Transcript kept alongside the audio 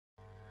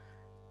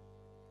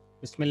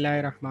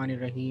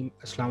Bismillahirrahmanirrahim.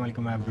 Assalamu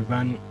alaikum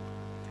everyone.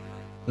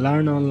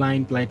 Learn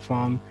Online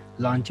platform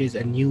launches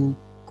a new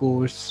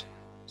course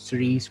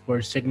series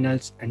for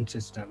signals and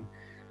system.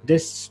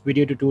 This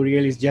video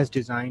tutorial is just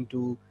designed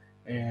to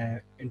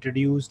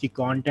introduce the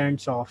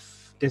contents of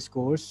this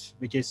course,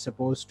 which is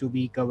supposed to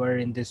be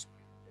covered in this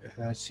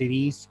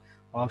series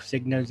of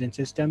signals and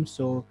systems.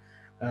 So,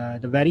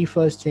 the very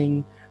first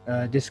thing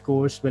this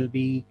course will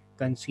be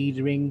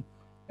considering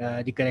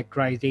the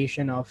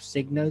characterization of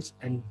signals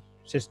and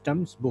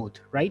systems both,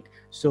 right?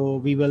 So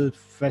we will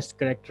first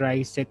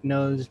characterize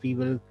signals, we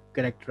will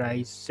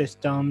characterize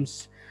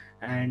systems,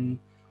 and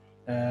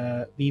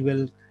we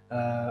will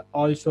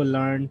also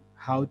learn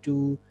how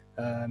to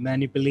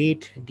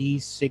manipulate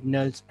these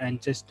signals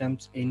and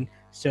systems in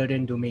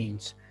certain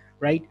domains,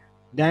 right?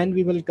 Then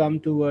we will come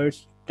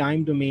towards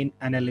time domain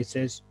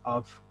analysis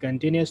of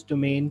continuous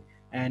domain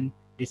and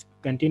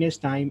continuous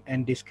time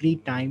and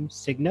discrete time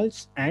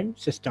signals and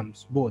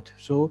systems both.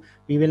 So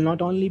we will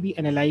not only be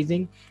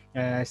analyzing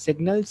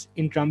signals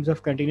in terms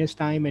of continuous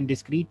time and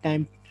discrete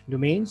time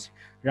domains,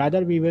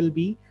 rather we will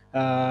be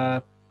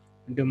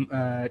dom-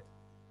 uh,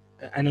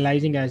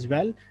 analyzing as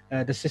well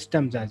the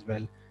systems as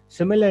well.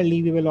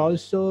 Similarly, we will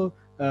also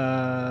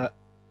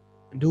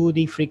do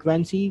the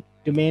frequency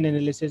domain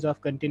analysis of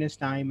continuous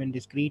time and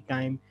discrete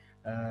time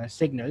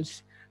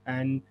signals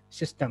and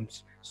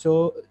systems.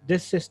 So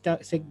this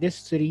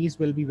series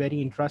will be very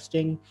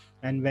interesting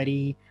and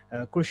very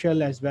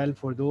crucial as well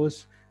for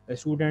those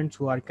students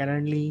who are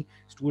currently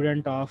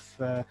student of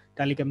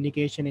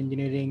telecommunication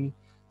engineering,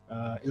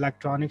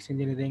 electronics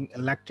engineering,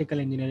 electrical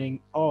engineering,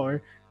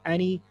 or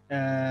any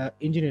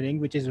engineering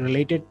which is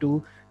related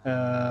to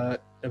the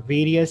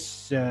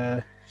various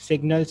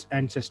signals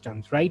and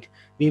systems, right?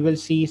 We will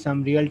see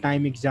some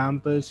real-time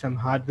examples, some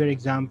hardware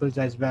examples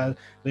as well.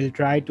 We'll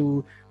try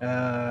to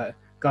uh,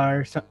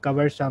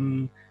 cover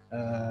some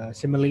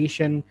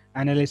simulation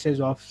analysis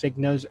of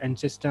signals and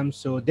systems.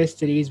 So this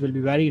series will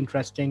be very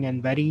interesting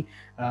and very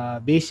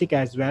basic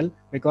as well,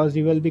 because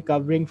we will be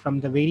covering from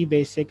the very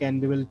basic and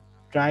we will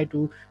try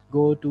to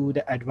go to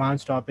the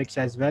advanced topics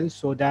as well,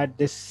 so that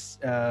this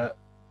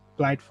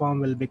platform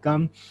will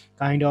become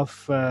kind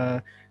of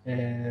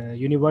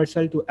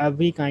universal to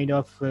every kind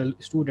of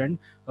student.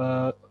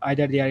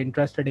 Either they are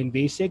interested in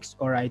basics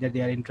or either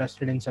they are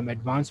interested in some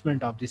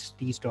advancement of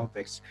these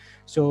topics.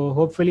 So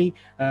hopefully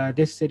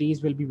this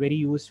series will be very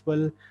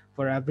useful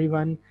for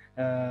everyone.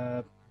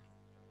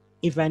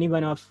 If any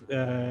one of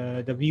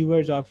the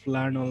viewers of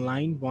Learn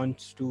Online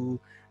wants to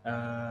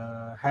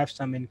have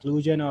some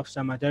inclusion of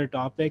some other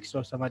topics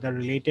or some other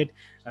related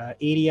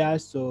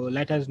areas, so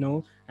let us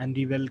know and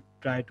we will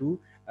try to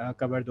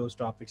cover those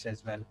topics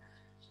as well.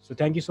 So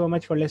thank you so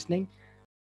much for listening.